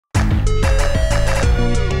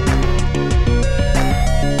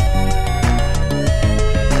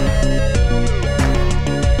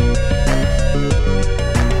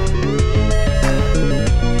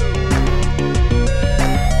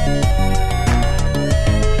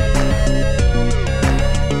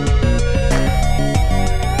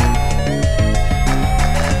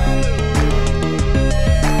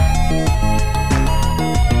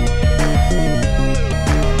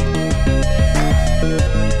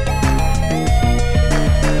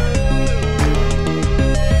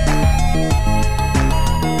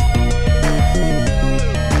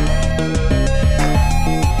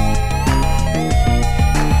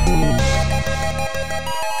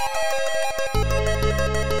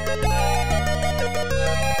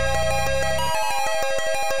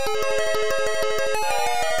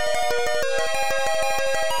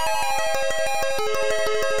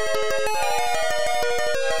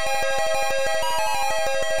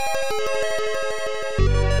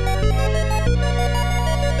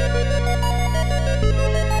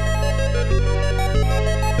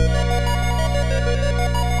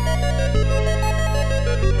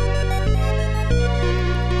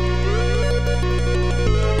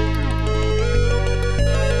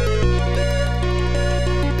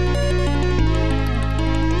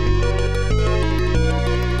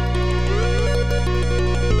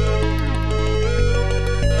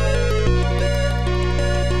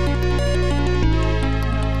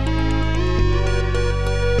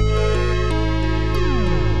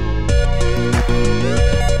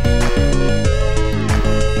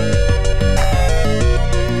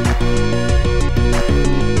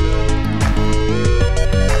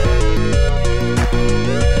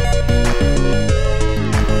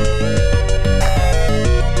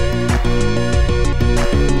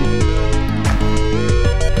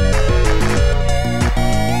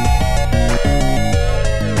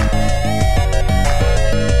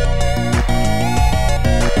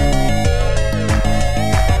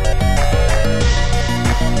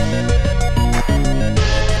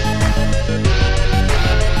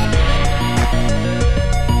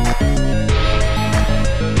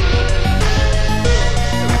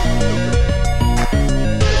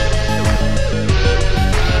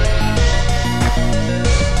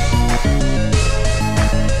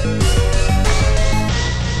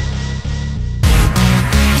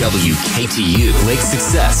WKTU, Lake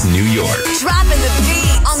Success, New York. Dropping the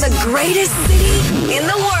beat on the greatest city in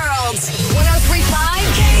the world. 103.5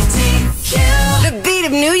 KTU, the beat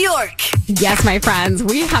of New York. Yes, my friends,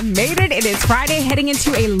 we have made it. It is Friday, heading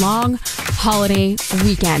into a long holiday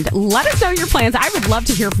weekend. Let us know your plans. I would love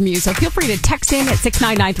to hear from you. So feel free to text in at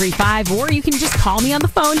 69935, or you can just call me on the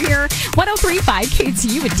phone here. 103.5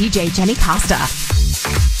 KTU with DJ Jenny Costa.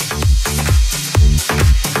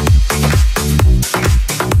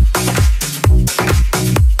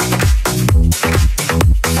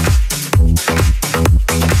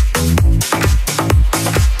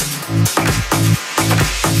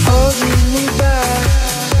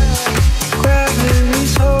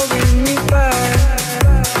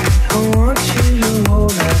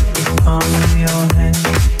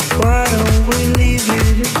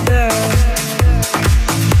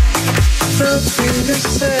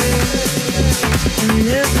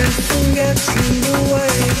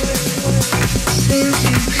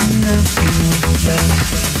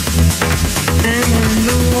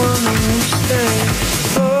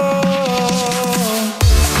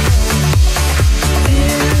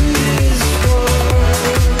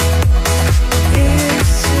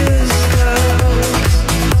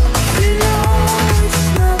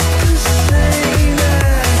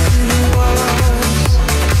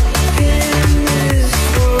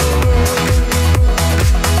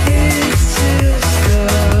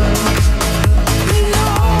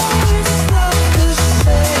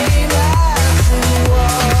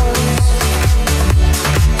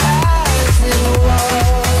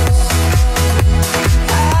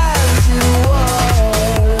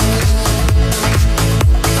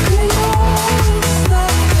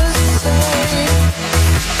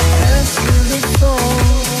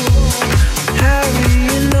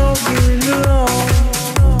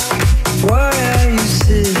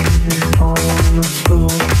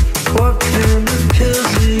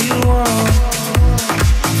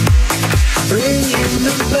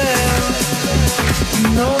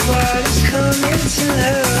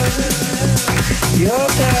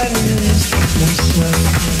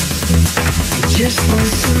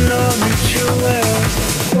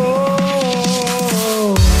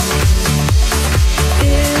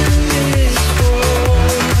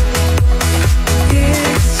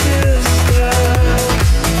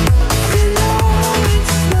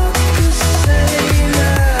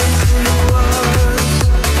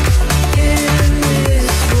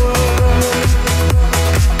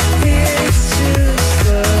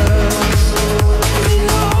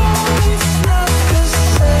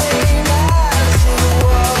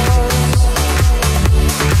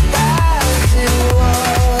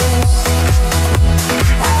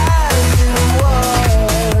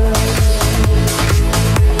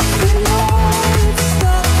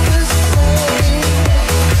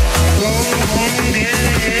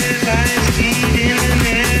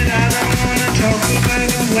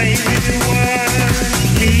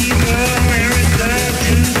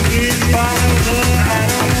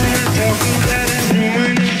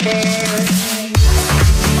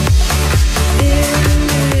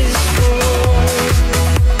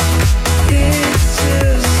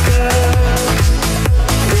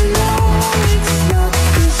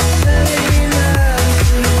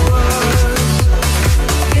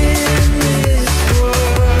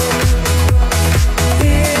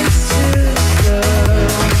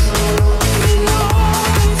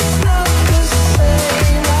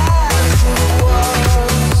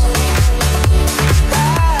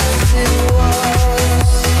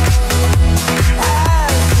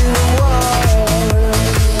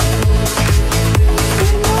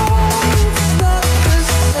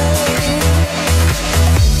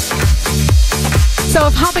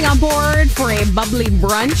 Bubbly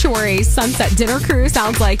brunch or a sunset dinner cruise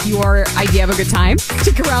sounds like your idea of a good time.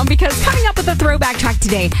 Stick around, because coming up with a throwback track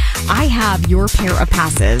today, I have your pair of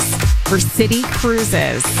passes for city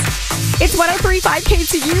cruises. It's 103.5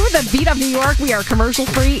 KTU, the beat of New York. We are commercial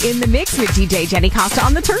free in the mix with DJ Jenny Costa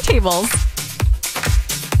on the turntables.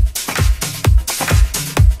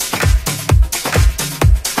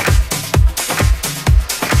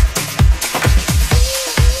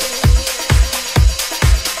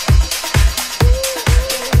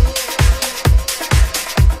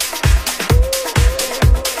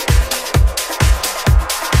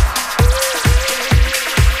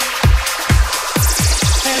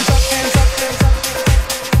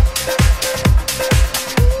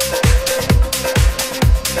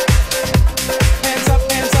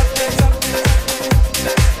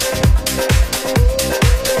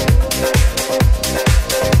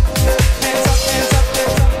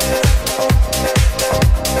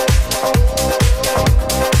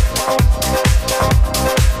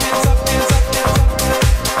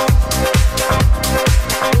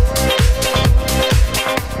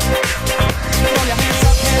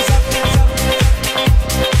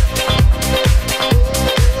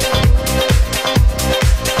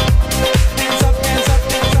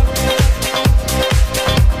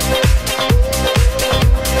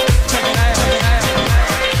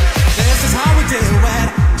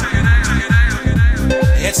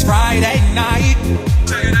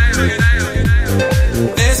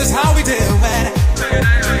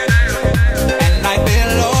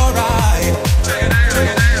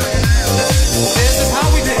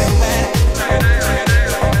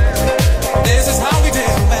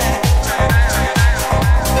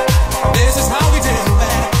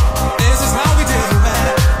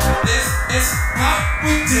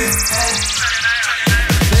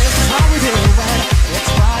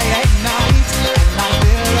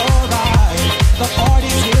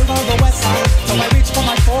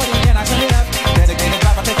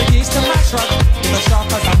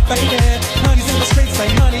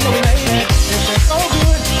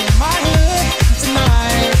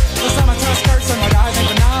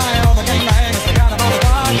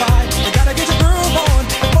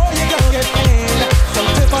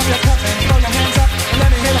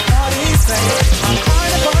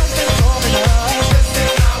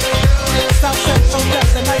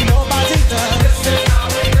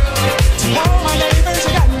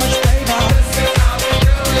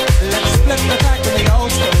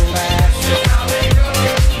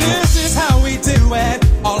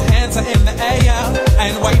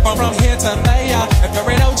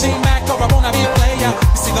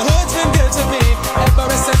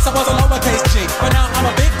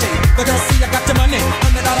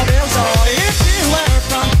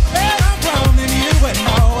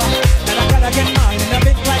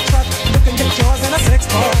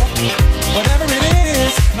 next door. Whatever it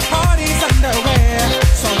is, the party's underway.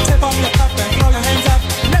 So tip off your cup and throw your hands up.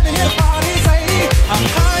 Let me hear the party say, I'm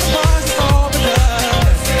kind of buzzed over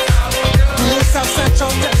dust. Ooh, South Central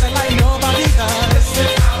dancing like nobody does.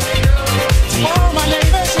 Oh, my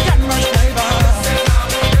neighbor, she got much flavor.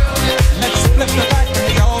 Let's flip the back and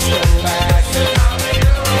the old school back.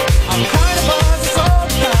 I'm kind of buzzed over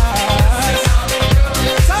dust.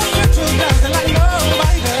 South Central dancing like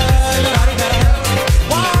nobody does.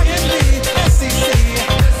 YNB, SEC.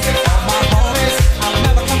 All my homies, I'll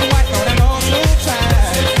never come back on an old school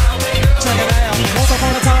track. Check it out. Once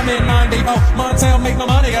upon a time in 94, Montel made no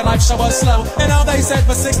money and life show was slow. And all they said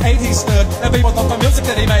for 6'8" he stood. And people thought the music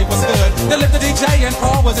that he made was good. They lived the DJ and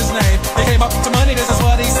Paul was his name. He came up to money, this is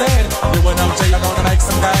what he said. You and OG are gonna make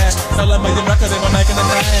some cash. Sell a million records and we're making it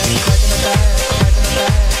dash. Making it dash, making it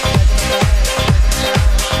dash, making it dash.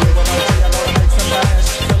 You and OG are gonna make some cash.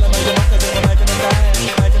 Sell a million records and we're making it dash.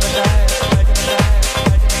 Making it dash, making it dash,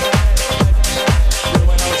 making it dash, making it dash. You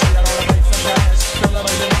and OG are gonna make some cash. Sell a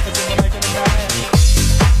million records and we're making it dash.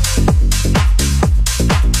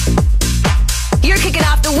 You're kicking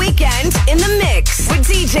off the weekend in the mix with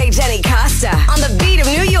DJ Jenny Costa on the beat of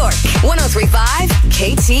New York. 103.5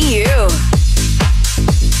 KTU.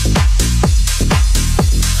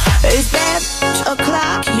 It's bad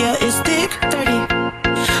o'clock, yeah, it's thick 30.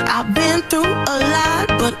 I've been through a lot,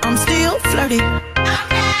 but I'm still flirty.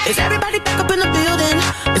 Is everybody back up in the building?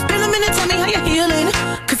 It's been a minute, tell me how you're healing.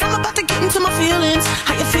 Cause I'm about to get into my feelings.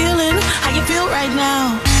 How you feeling? How you feel right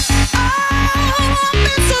now? Oh, I've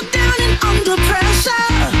been so down and under pressure.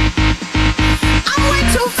 I'm way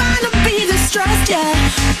too fine to be distressed, yeah.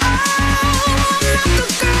 Oh, I'm not the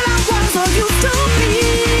girl I was or used to be.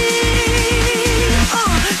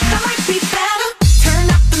 That might be better. Turn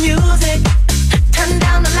up the music, turn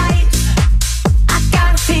down the lights. I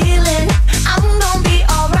got a feeling I'm gonna be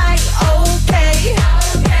alright, okay.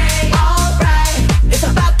 Alright, it's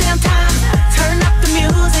about damn time. Turn up the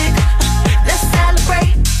music, let's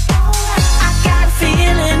celebrate. I got a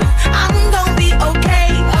feeling I'm gonna be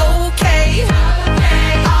okay.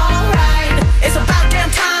 Alright, it's about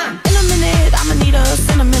damn time.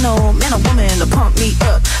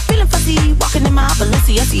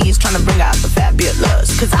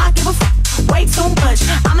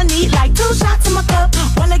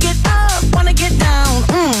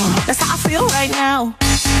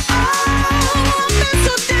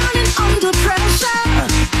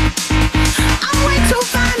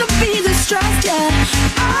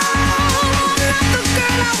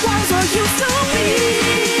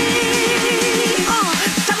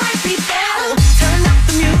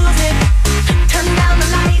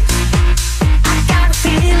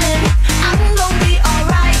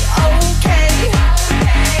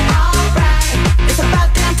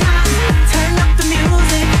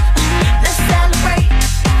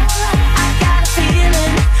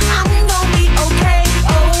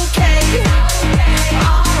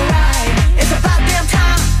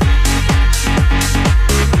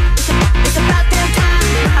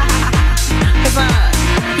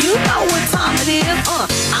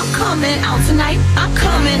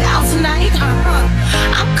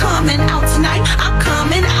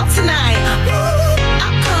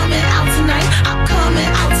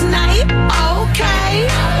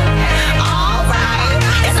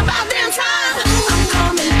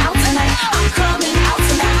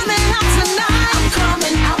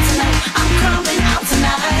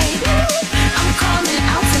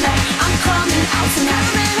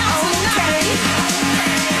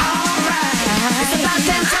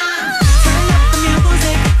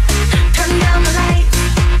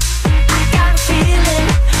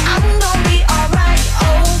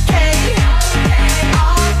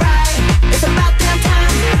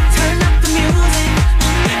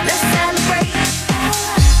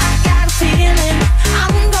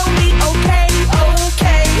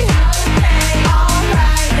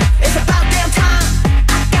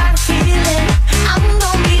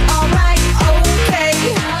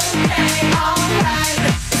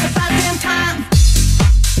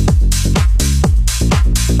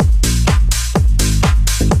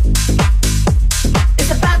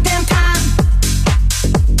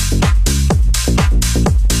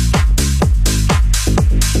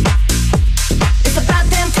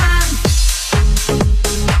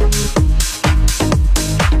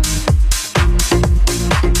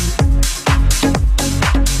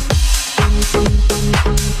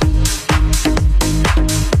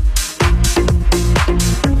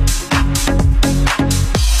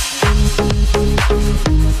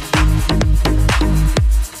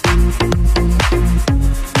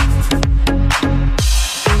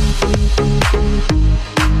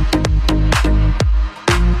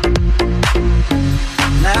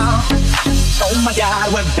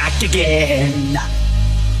 we're back again.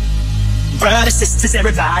 Brothers, sisters,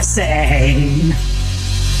 everybody sing.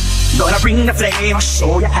 Gonna bring the flame, I'll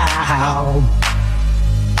show you how.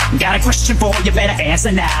 Got a question for you, better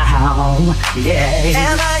answer now. Yeah.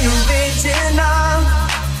 Am I original?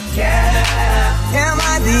 Yeah. Am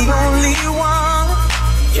I the only one?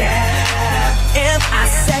 Yeah. Am I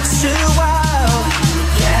sexual?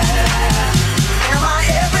 Yeah. Am I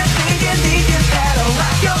everything you need? You better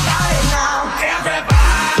rock your body now.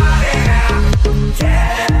 Everybody,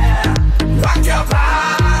 yeah. Rock your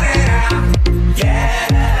body,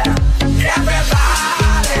 yeah.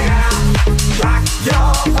 Everybody, rock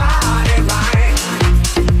your body right.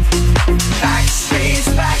 Backstreet's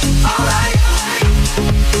back, alright.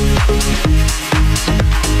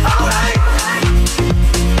 Alright.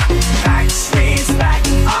 Backstreet's back,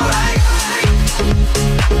 alright.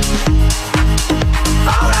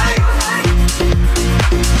 Alright.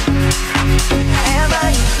 Am I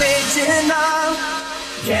original?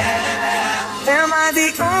 Yeah. Am I the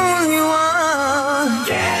only one?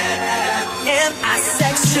 Yeah. Am I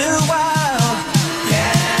sexual?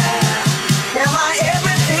 Yeah. Am I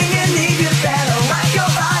everything you need? You better rock your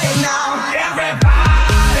body now.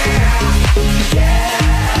 Everybody, yeah.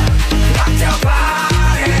 Rock your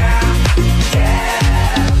body,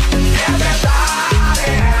 yeah.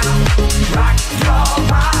 Everybody, rock your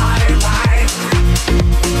body right.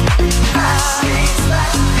 Backstreet's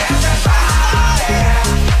back. Everybody,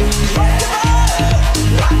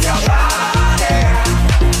 yeah. Rock your body,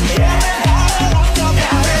 yeah.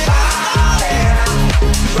 Everybody,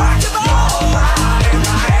 rock your body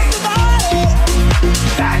right.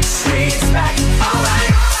 Backstreet's back,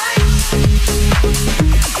 alright.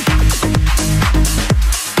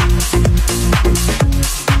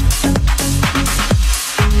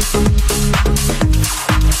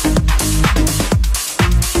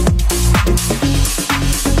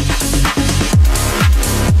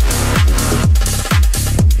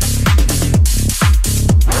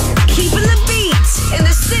 Keeping the beat in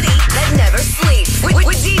the city that never sleeps. With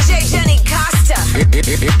DJ Jenny Costa.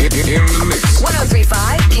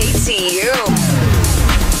 1035 KTU.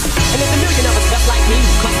 And there's a million of us just like me,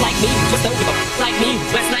 just like me, just don't give a f- like me,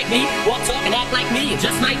 dress like me, walk, talk, and act like me. It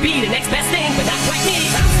just might be the next best thing, but not quite me.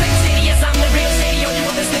 I'm Slim Shady, yes, I'm the real Shady. All you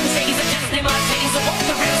other Slim Shadys are just imitating. So won't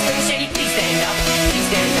the real Slim Shady please stand up? Please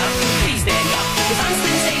stand up, please stand up. 'Cause I'm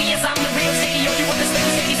Slim Shady, yes, I'm the real Shady. All you other Slim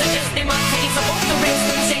Shadys are just imitating. So won't the real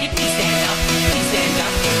Slim Shady please stand up? Please stand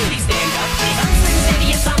up, please stand up. 'Cause I'm Slim Shady,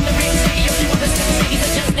 yes, I'm the real Shady. All you other Slim Shadys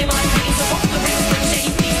are just imitating. So won't the real Slim Shady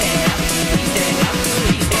please stand up? Please stand up,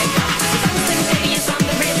 please stand up. 'Cause I'm Slim Shady, yes, I'm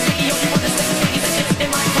the real Shady. All you other Slim Shadys are just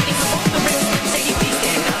imitating. So won't the real Slim Shady please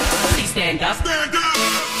stand up? Please stand up. Stand up.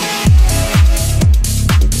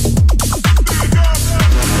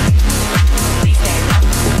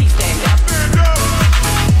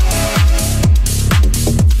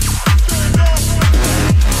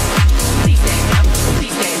 Please stand up.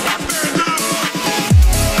 Please stand up.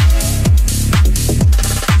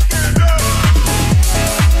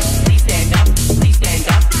 Please stand up. Please stand up. Please stand up.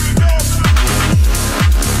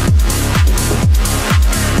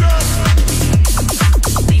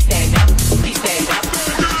 Please stand up. Please stand up. Please stand up.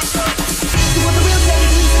 You want the real Shady?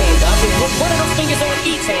 Please stand up. And put one of those fingers on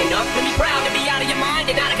each hand up. And be proud to be out of your mind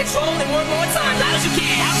and out of control. And one more time, loud as you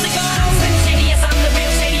can. How's it going? I'm Slim Shady, yes, I'm the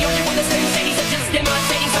real Shady. All you other Slim Shadys are just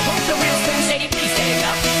imitating. So won't the real Slim Shady please stand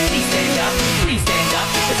up? Please stand up. Please stand up.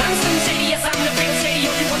 'Cause I'm Slim Shady, yes, I'm the real Shady.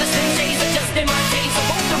 All you other Slim Shadys are just imitating. So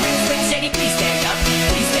won't the real Slim Shady please stand up?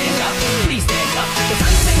 Please stand up. Please stand up. 'Cause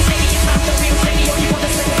I'm Slim Shady, yes, I'm the real Shady. All you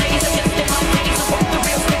other Slim Shadys are just imitating. So won't the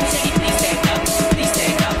real Slim Shady please stand up? Please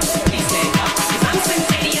stand up. Please stand up. 'Cause I'm Slim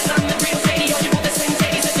Shady, yes, I'm the real Shady. All you other Slim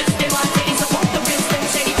Shadys are just imitating.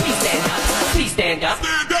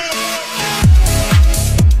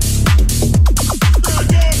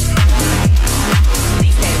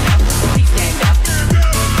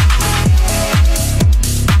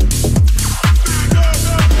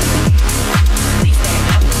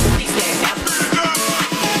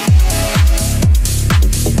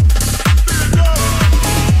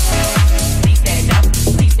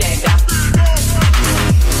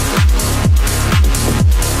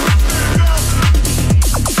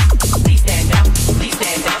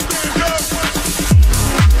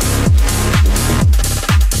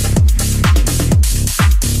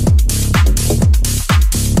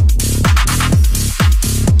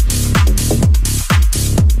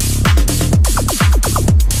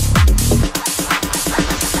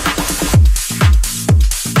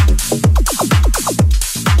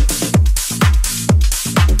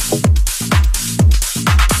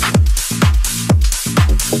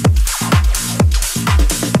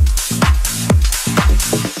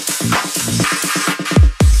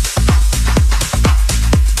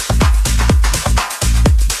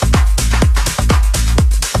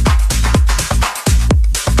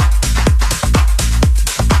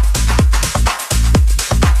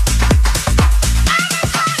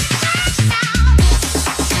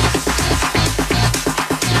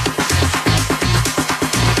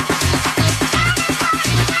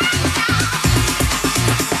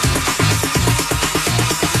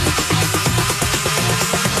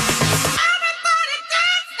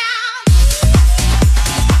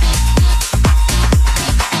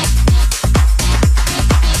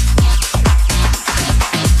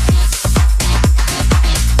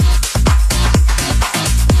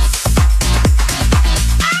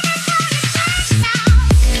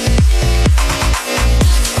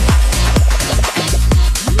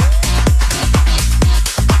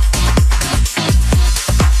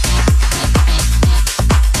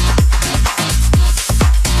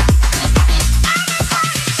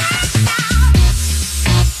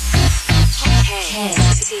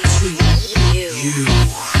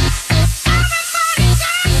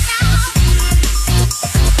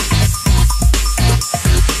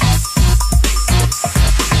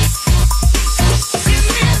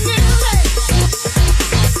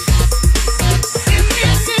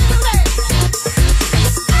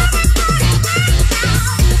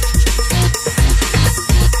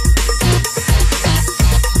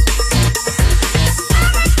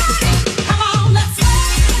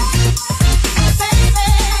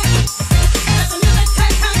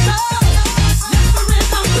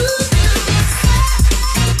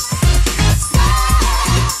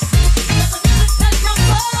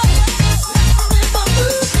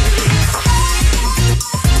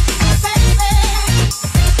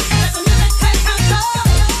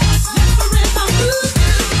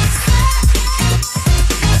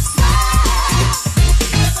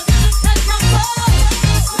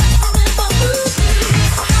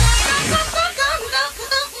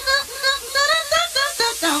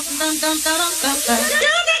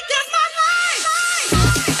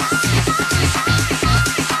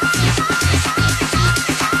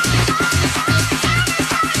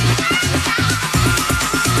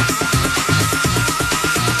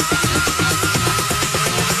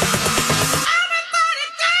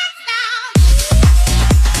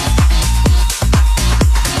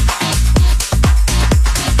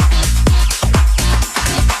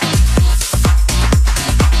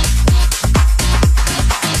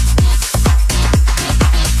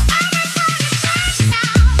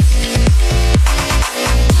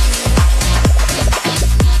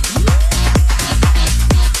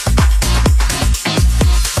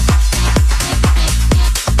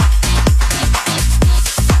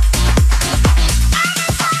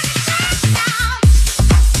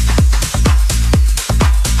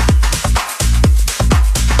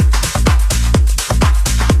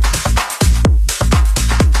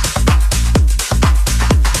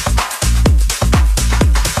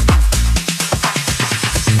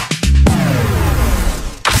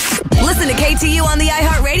 KTU on the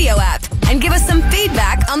iHeartRadio app and give us some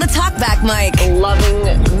feedback on the TalkBack mic. Loving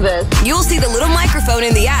this. You'll see the little microphone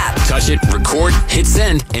in the app. Touch it, record, hit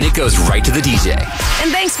send, and it goes right to the DJ.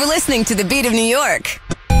 And thanks for listening to The Beat of New York.